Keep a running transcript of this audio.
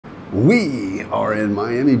We are in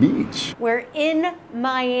Miami Beach. We're in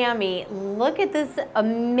Miami. Look at this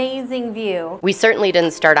amazing view. We certainly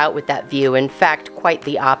didn't start out with that view. In fact, quite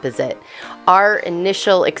the opposite. Our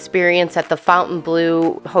initial experience at the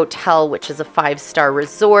Fontainebleau Hotel, which is a 5-star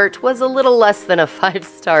resort, was a little less than a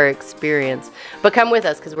 5-star experience. But come with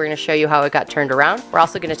us because we're going to show you how it got turned around. We're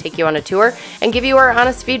also going to take you on a tour and give you our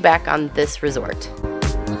honest feedback on this resort.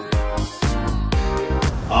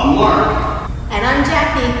 I'm Mark. And I'm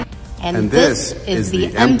Jackie. And this is the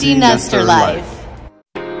Empty Nester Life.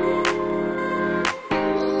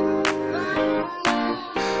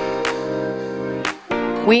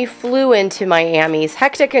 We flew into Miami's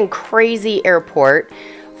hectic and crazy airport,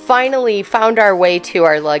 finally found our way to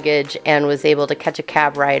our luggage, and was able to catch a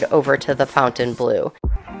cab ride over to the Fontainebleau.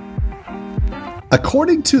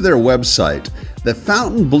 According to their website, the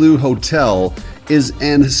Fontainebleau Hotel is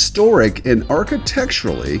an historic and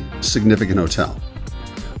architecturally significant hotel,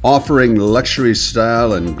 offering luxury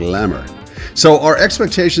style and glamour. So our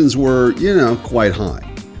expectations were, quite high.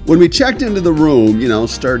 When we checked into the room,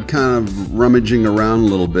 started kind of rummaging around a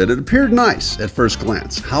little bit, it appeared nice at first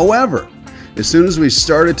glance. However, as soon as we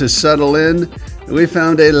started to settle in, we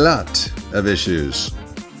found a lot of issues.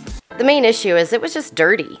 The main issue is it was just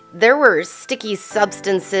dirty. There were sticky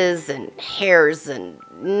substances and hairs and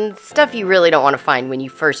stuff you really don't want to find when you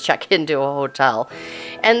first check into a hotel.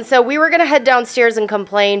 And so we were going to head downstairs and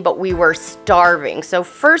complain, but we were starving. So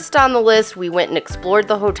first on the list, we went and explored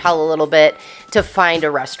the hotel a little bit to find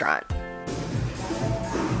a restaurant.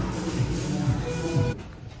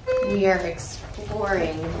 We are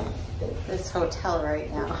exploring this hotel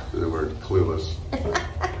right now. We're clueless.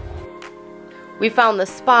 We found the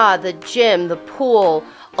spa, the gym, the pool,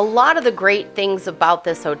 a lot of the great things about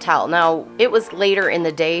this hotel. Now, it was later in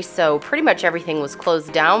the day, so pretty much everything was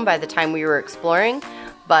closed down by the time we were exploring,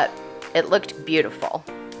 but it looked beautiful.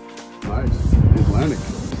 Nice. Atlantic.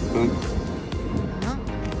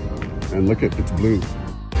 And look at it's blue.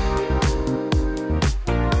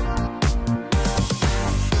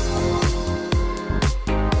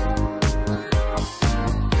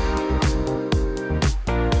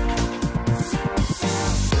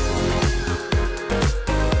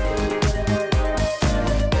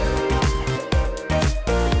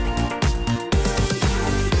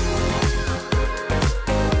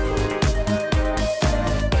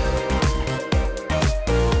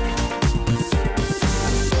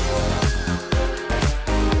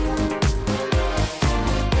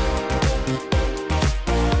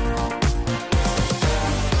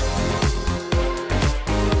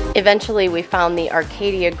 Eventually, we found the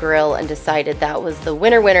Arcadia Grill and decided that was the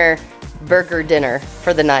winner burger dinner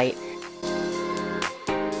for the night.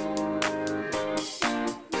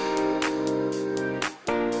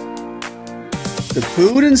 The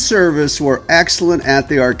food and service were excellent at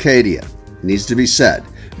the Arcadia, needs to be said,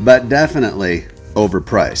 but definitely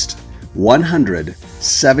overpriced.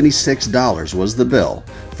 $176 was the bill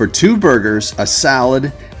for 2 burgers, a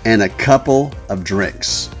salad, and a couple of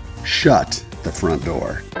drinks. Shut the front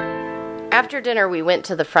door. After dinner, we went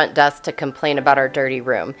to the front desk to complain about our dirty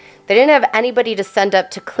room. They didn't have anybody to send up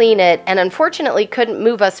to clean it and unfortunately couldn't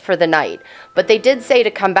move us for the night. But they did say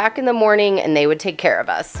to come back in the morning and they would take care of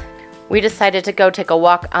us. We decided to go take a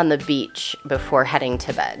walk on the beach before heading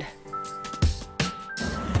to bed.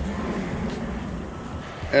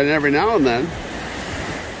 And every now and then,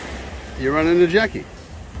 you run into Jacki.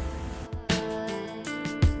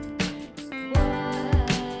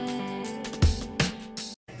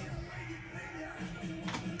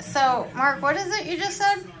 So, Mark, what is it you just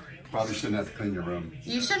said? Probably shouldn't have to clean your room.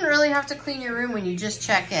 You shouldn't really have to clean your room when you just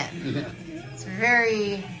check in. Yeah. It's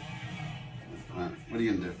very... What are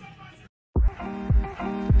you gonna do?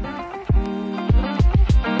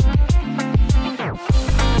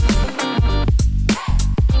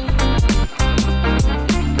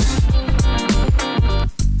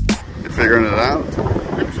 You figuring it out?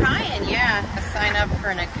 I'm trying, yeah. Sign up for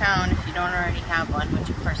an account if you don't already have one, which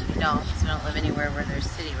of course we don't, because we don't live anywhere where there's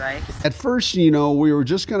city bikes. At first, we were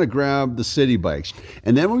just going to grab the city bikes.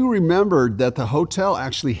 And then we remembered that the hotel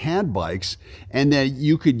actually had bikes and that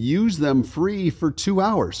you could use them free for 2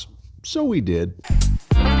 hours. So we did. There's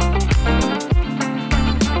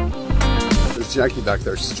Jacki back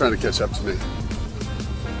there. She's trying to catch up to me.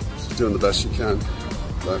 She's doing the best she can,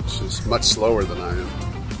 but she's much slower than I am,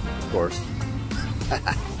 of course.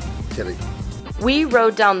 Kidding. We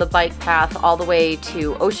rode down the bike path all the way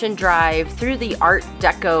to Ocean Drive through the Art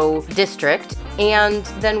Deco district, and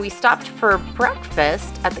then we stopped for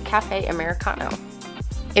breakfast at the Cafe Americano.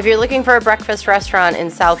 If you're looking for a breakfast restaurant in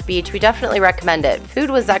South Beach, we definitely recommend it. Food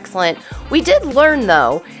was excellent. We did learn,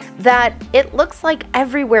 though, that it looks like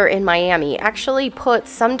everywhere in Miami actually put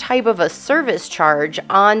some type of a service charge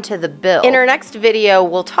onto the bill. In our next video,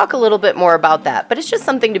 we'll talk a little bit more about that, but it's just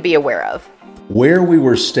something to be aware of. Where we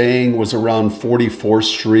were staying was around 44th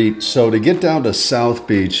Street, so to get down to South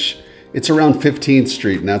Beach, it's around 15th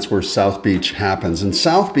Street, and that's where South Beach happens. And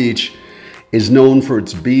South Beach is known for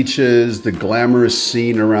its beaches, the glamorous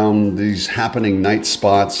scene around these happening night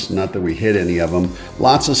spots, not that we hit any of them.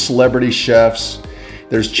 Lots of celebrity chefs.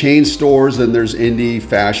 There's chain stores and there's indie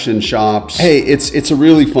fashion shops. Hey, it's a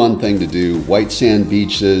really fun thing to do. White sand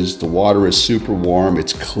beaches, the water is super warm,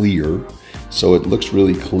 it's clear, so it looks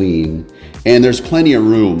really clean. And there's plenty of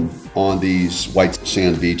room on these white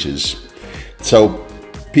sand beaches. So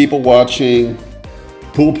people watching,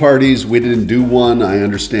 pool parties, we didn't do one. I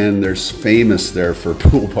understand there's famous there for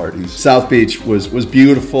pool parties. South Beach was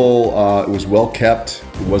beautiful. It was well kept.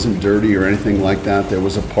 It wasn't dirty or anything like that. There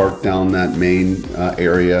was a park down that main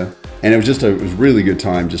area. And it was it was a really good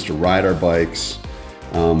time just to ride our bikes,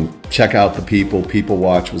 check out the people. People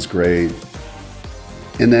watch was great.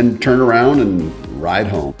 And then turn around and ride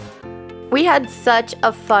home. We had such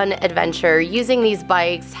a fun adventure using these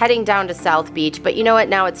bikes, heading down to South Beach, but you know what,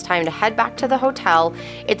 now it's time to head back to the hotel.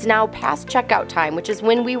 It's now past checkout time, which is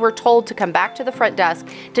when we were told to come back to the front desk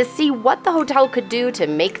to see what the hotel could do to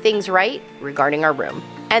make things right regarding our room.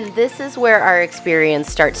 And this is where our experience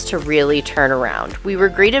starts to really turn around. We were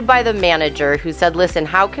greeted by the manager who said, listen,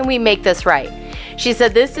 how can we make this right? She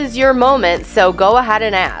said, this is your moment, so go ahead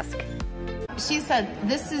and ask. She said,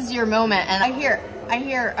 this is your moment, and I hear a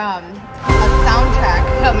soundtrack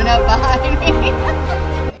coming up behind me.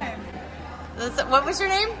 What was your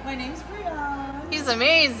name? My name's Brianne. He's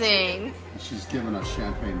amazing. She's giving us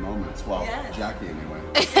champagne moments. Well, yes. Jackie anyway.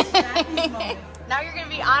 Jacki's moment. Now you're going to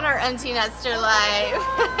be on our Empty Nester Live.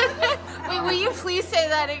 Wait, will you please say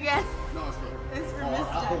that again? No, it's for her. It's for Miss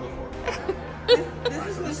I'll hold Jacki. it for her. This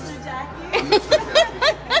is Mr. Jacki.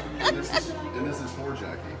 I'm Mr. Jackie. And this is for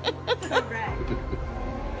Jackie. Correct.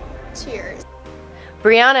 Cheers.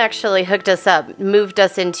 Brianna actually hooked us up, moved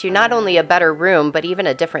us into not only a better room, but even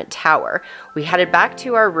a different tower. We headed back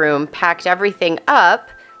to our room, packed everything up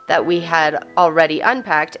that we had already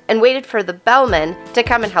unpacked, and waited for the bellman to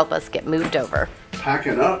come and help us get moved over.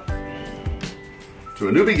 Packing up to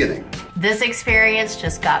a new beginning. This experience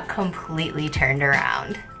just got completely turned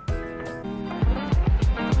around.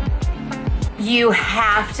 You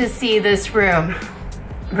have to see this room.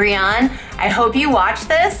 Brianne, I hope you watch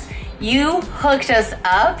this. You hooked us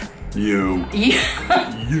up. You. You.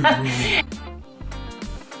 We're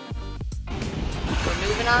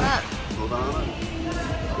moving on up. Hold on.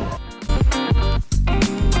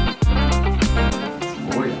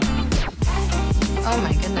 Oh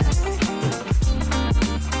my goodness.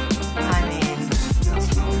 I mean,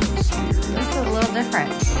 this is a little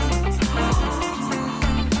different.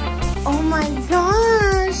 Oh my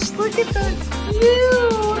gosh, look at the view.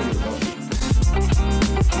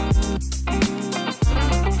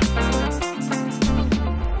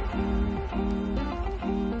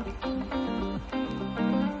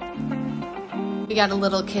 We got a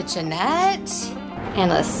little kitchenette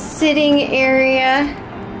and a sitting area.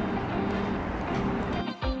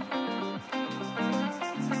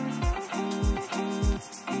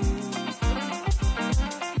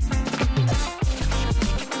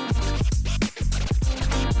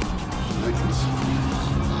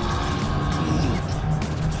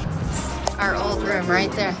 Our old room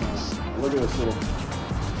right there. Look at this little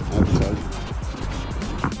advertisement.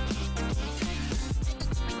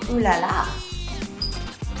 Ooh la la.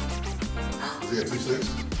 Does it got 2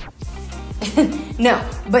 sinks? No,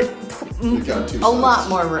 but We've got 2 a sides. lot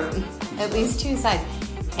more room. At least 2 sides.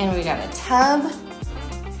 And we got a tub.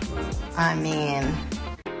 I mean,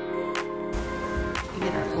 we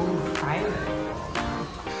get our own private.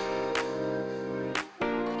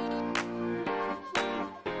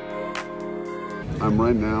 I'm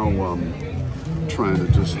right now trying to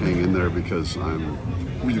just hang in there because I'm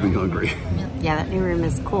really hungry. Yeah, that new room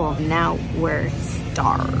is cool. Now we're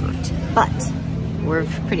starved, but we're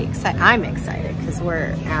pretty excited. I'm excited because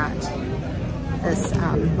we're at this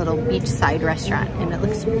little beachside restaurant and it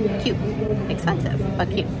looks cute. Expensive, but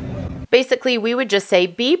cute. Basically, we would just say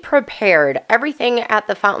be prepared. Everything at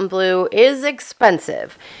the Fontainebleau is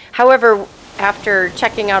expensive. However, after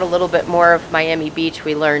checking out a little bit more of Miami Beach,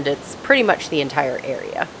 we learned it's pretty much the entire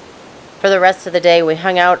area. For the rest of the day, we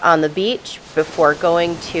hung out on the beach before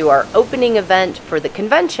going to our opening event for the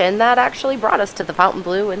convention that actually brought us to the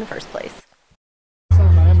Fontainebleau in the first place. So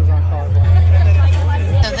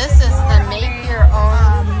this is the make your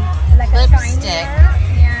own lipstick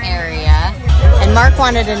area. And Mark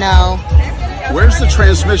wanted to know Where's the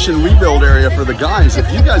transmission rebuild area for the guys? If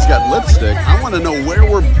you guys got lipstick, I want to know where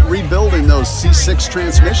we're rebuilding those C6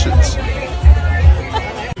 transmissions.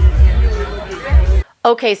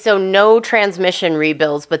 Okay, so no transmission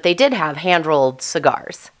rebuilds, but they did have hand-rolled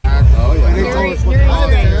cigars. Oh, yeah.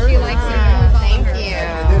 She likes it. Thank you.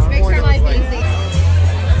 Makes her life easy.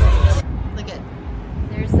 Look at,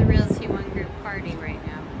 There's the Realty ONE Group party right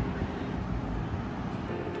now.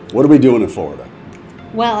 What are we doing in Florida?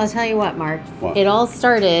 Well, I'll tell you what, Mark. What? It all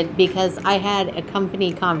started because I had a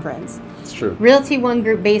company conference. It's true. Realty ONE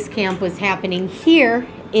Group Base Camp was happening here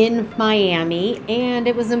in Miami, and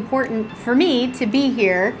it was important for me to be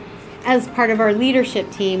here as part of our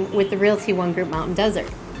leadership team with the Realty ONE Group Mountain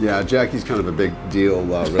Desert. Yeah, Jacki's kind of a big deal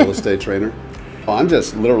real estate trainer. Well, I'm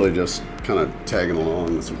just literally just kind of tagging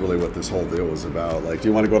along. That's really what this whole deal was about. Like, do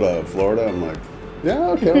you want to go to Florida? I'm like, yeah,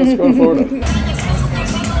 okay, let's go to Florida.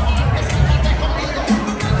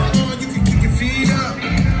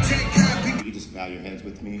 You just bow your heads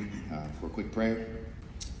with me for a quick prayer.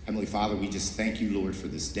 Heavenly Father, we just thank you, Lord, for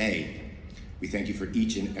this day. We thank you for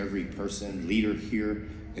each and every person, leader here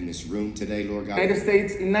in this room today, Lord God. United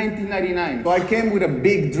States in 1999. So I came with a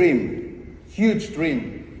big dream, huge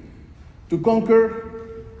dream, to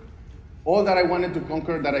conquer all that I wanted to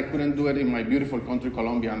conquer that I couldn't do it in my beautiful country,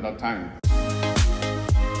 Colombia, at that time.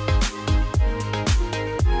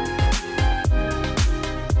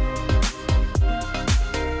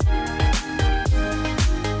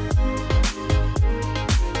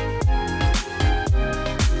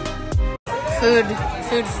 Food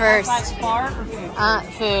first.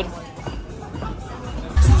 Food.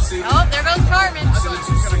 oh, there goes Carmen.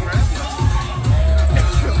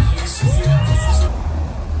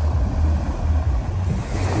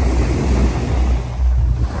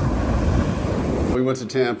 We went to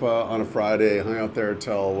Tampa on a Friday, hung out there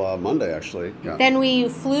till Monday, actually. Yeah. Then we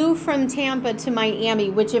flew from Tampa to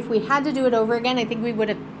Miami, which if we had to do it over again, I think we would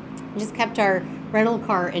have just kept our rental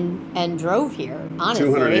car and drove here, honestly.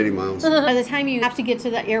 280 miles. By the time you have to get to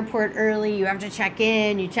the airport early, you have to check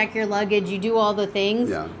in, you check your luggage, you do all the things.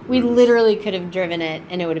 Yeah. We literally could have driven it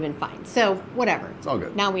and it would have been fine. So whatever. It's all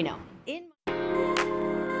good. Now we know.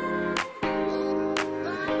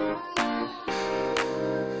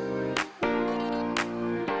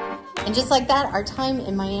 And just like that, our time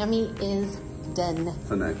in Miami is done.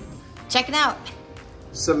 Tonight. Check it out.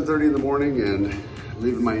 7:30 in the morning and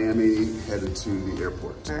leaving Miami, headed to the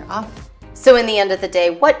airport. We're off. So in the end of the day,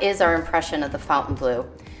 what is our impression of the Fontainebleau?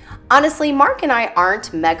 Honestly, Mark and I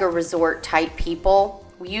aren't mega resort type people.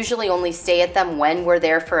 We usually only stay at them when we're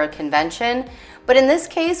there for a convention. But in this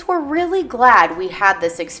case, we're really glad we had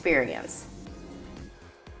this experience.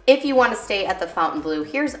 If you want to stay at the Fontainebleau,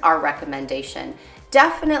 here's our recommendation.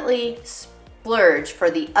 Definitely splurge for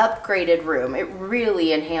the upgraded room. It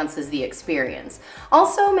really enhances the experience.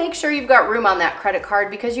 Also, make sure you've got room on that credit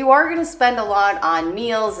card because you are going to spend a lot on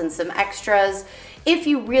meals and some extras if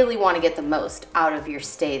you really want to get the most out of your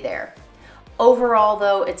stay there. Overall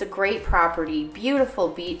though, it's a great property, beautiful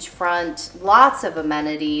beachfront, lots of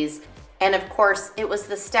amenities, and of course, it was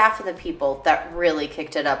the staff and the people that really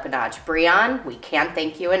kicked it up a notch. Breon, we can't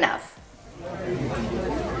thank you enough.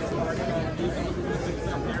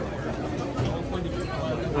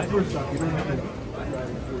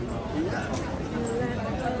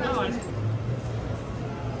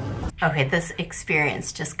 Okay, this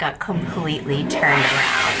experience just got completely turned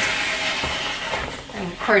around.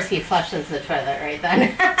 And of course he flushes the toilet right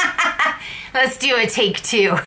then. Let's do a take two.